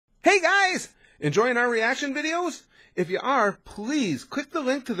Hey guys! Enjoying our reaction videos? If you are, please click the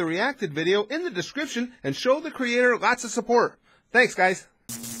link to the reacted video in the description and show the creator lots of support. Thanks guys!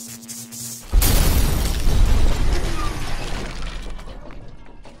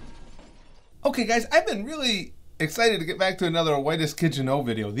 Okay guys, I've been really excited to get back to another Whitest Kids U Know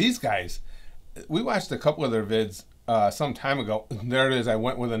video. These guys, we watched a couple of their vids some time ago. There it is, I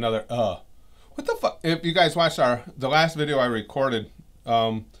went with another what the fuck? If you guys watched the last video I recorded,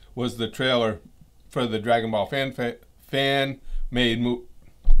 was the trailer for the Dragon Ball fan-made movie.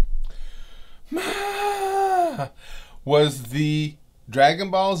 Was the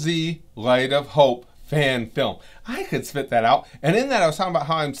Dragon Ball Z Light of Hope fan film. I could spit that out. And in that I was talking about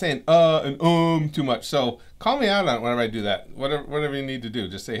how I'm saying and too much. So call me out on it whenever I do that. Whatever you need to do.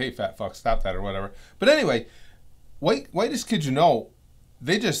 Just say, hey fat fuck, stop that or whatever. But anyway, Whitest Kids U Know,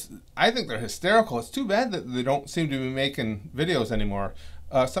 I think they're hysterical. It's too bad that they don't seem to be making videos anymore.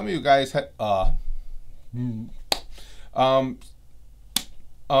 Some of you guys had, no,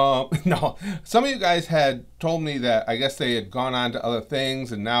 some of you guys had told me that I guess they had gone on to other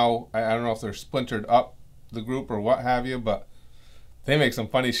things, and now I don't know if they're splintered up the group or what have you, but they make some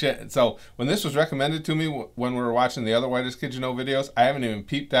funny shit. So when this was recommended to me when we were watching the other Whitest Kids U Know videos, I haven't even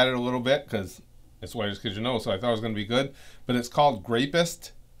peeped at it a little bit because it's Whitest Kids U Know, so I thought it was going to be good. But it's called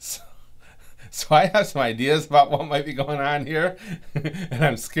Grapist. So I have some ideas about what might be going on here, and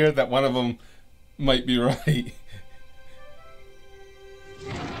I'm scared that one of them might be right.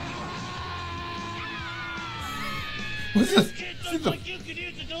 What's this?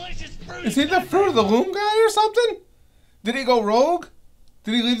 Is he the Fruit of the Loom guy or something? Did he go rogue?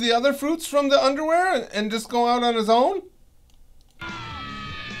 Did he leave the other fruits from the underwear and just go out on his own?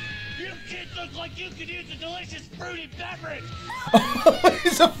 Look like you could use a delicious fruity beverage.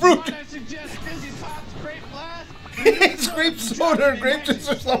 He's a fruit. What I suggest Fizzy Pop's grape blast. It's grape soda or grape juice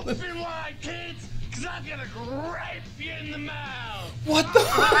or something. Be wide, kids, because I'm gonna grape you in the mouth. What the?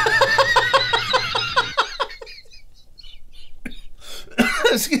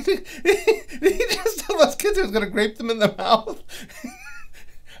 He just told us kids he was gonna grape them in the mouth.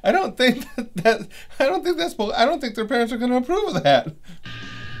 I don't think I don't think their parents are gonna approve of that.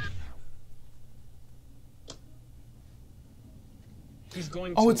 He's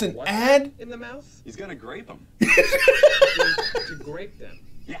going oh, to it's an what ad? In the mouth? He's gonna grape them. To grape them.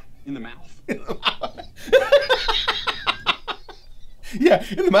 Yeah, in the mouth. Yeah,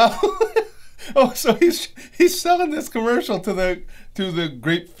 in the mouth. Oh, so he's selling this commercial to the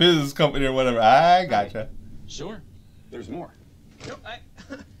Grape Fizz company or whatever. I gotcha. Sure. There's more. No,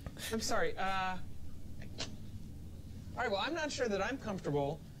 I'm sorry. All right, well, I'm not sure that I'm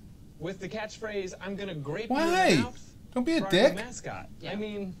comfortable with the catchphrase, I'm gonna grape you in the mouth. Don't be a for our dick. Mascot. Yeah, I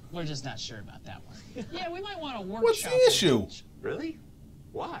mean, we're just not sure about that one. Yeah, we might want to workshop. What's the issue? Really?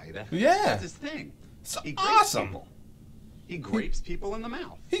 Why? Yeah. That's his thing. It's He grapes awesome. people. He grapes people in the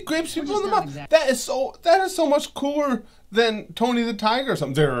mouth. He grapes people in the not mouth. exactly. That is so much cooler than Tony the Tiger or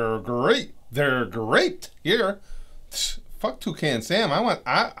something. They're great. They're graped here. Fuck Toucan Sam. I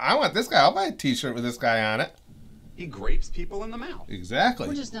want this guy. I'll buy a T-shirt with this guy on it. He grapes people in the mouth. Exactly.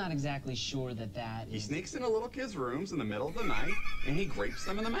 We're just not exactly sure that He is... sneaks into little kids' rooms in the middle of the night, and he grapes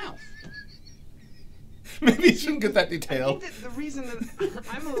them in the mouth. Maybe you shouldn't get that I detail. think that the reason that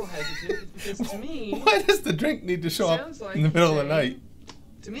I'm a little hesitant is because to me... Why does the drink need to show up Sounds like in the middle of the he's night? saying-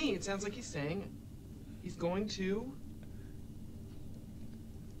 To me, it sounds like he's saying he's going to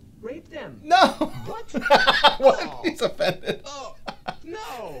rape them. No. What? What? Oh. He's offended. Oh,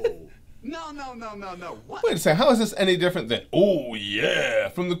 no. No. What? Wait a second. How is this any different than "Oh yeah"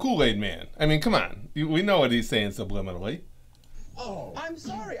 from the Kool-Aid Man? I mean, come on. We know what he's saying subliminally. Oh, I'm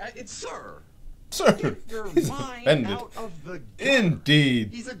sorry. sir. Sir, Get your he's mind offended. out of the gutter. Indeed.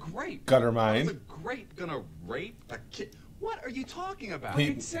 He's a grape. Gutter How's mind. a grape gonna rape a kid? What are you talking about? He-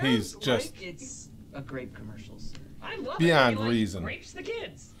 It sounds he's just like It's a grape commercial, sir. I love beyond it. He, like, reason. Grapes the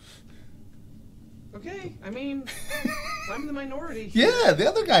kids. Okay, I mean, I'm the minority. Here. Yeah, the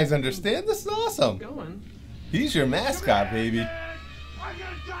other guys understand. This is awesome. Going. He's your mascot, baby. I'm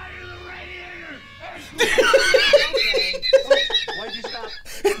gonna die in the radiator. Okay. Oh, why'd you stop?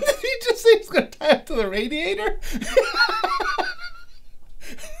 Did he just say he's going to tie up to the radiator?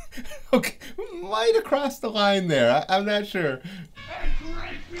 Okay, might have crossed the line there. I'm not sure.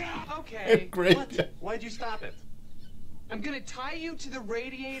 Okay. Great. What? Why'd you stop it? I'm gonna tie you to the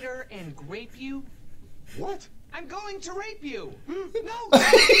radiator and grape you. What? I'm going to rape you. No.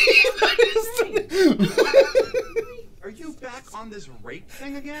 Are you back on this rape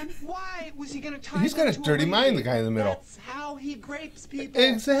thing again? Why was he gonna tie? He's got me a to dirty mind, the radiator? guy in the middle. That's how he grapes people.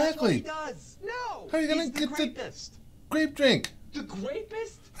 Exactly. That's what he does. No. How are you going He's to the get the grapist. grape drink? The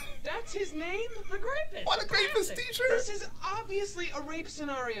grapist? That's his name? The Grapist. What a Grapist t-shirt! This is obviously a rape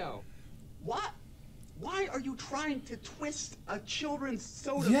scenario. What? Why are you trying to twist a children's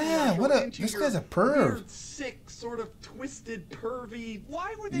soda Yeah, commercial into this your guy's a perv. weird, sick, sort of twisted, pervy...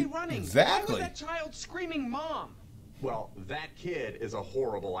 Why were they running? Exactly. Why was that child screaming mom? Well, that kid is a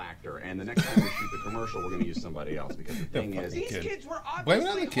horrible actor, and the next time we shoot the commercial, we're going to use somebody else, because the thing is... These Kid. kids were Blame it on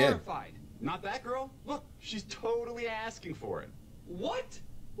obviously the kid. horrified. Not that girl. Look, she's totally asking for it. What?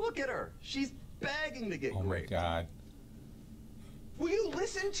 Look at her. She's begging to get Oh my raped. God. Will you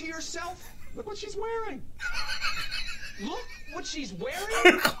listen to yourself? Look what she's wearing. Look what she's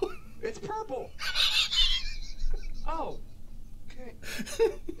wearing? It's purple. Oh. Okay.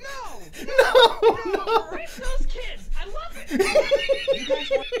 No! No! Rape those kids! I love it! You guys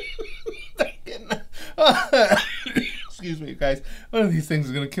want... Excuse me, guys. One of these things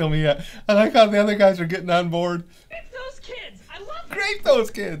is gonna kill me yet. I like how the other guys are getting on board. Rape those kids! I love it! Grape those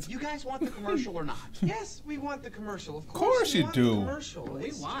kids. You guys want the commercial or not? Yes, we want the commercial. Of course we you want do. The commercial.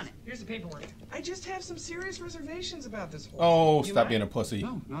 We want it. Here's the paperwork. I just have some serious reservations about this whole Oh, thing. You stop mind? being a pussy.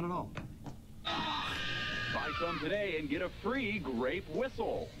 No, not at all. Buy some today and get a free grape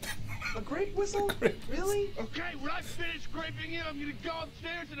whistle. A grape whistle? Really? Okay, when I finish graping you, I'm gonna go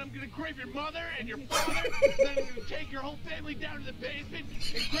upstairs and I'm gonna grape your mother and your father. Then I'm gonna take your whole family down to the basement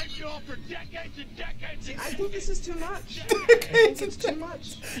and grape you all for decades and decades and I think this is too much. I Decades think it's too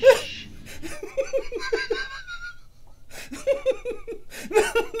much.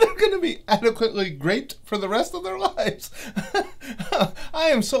 They're going to be adequately graped for the rest of their lives. I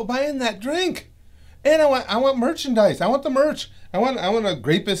am so buying that drink, and I want merchandise. I want the merch. I want a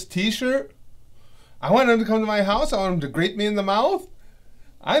Grapist T-shirt. I want them to come to my house. I want them to grape me in the mouth.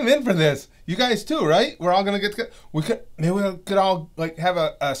 I'm in for this. You guys too, right? We're all gonna get together. Maybe we could all like have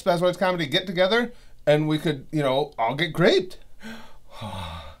a Spaz Whitest comedy get together, and we could all get graped.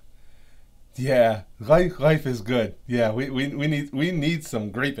 Yeah, life is good. Yeah, we need some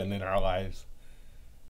graping in our lives.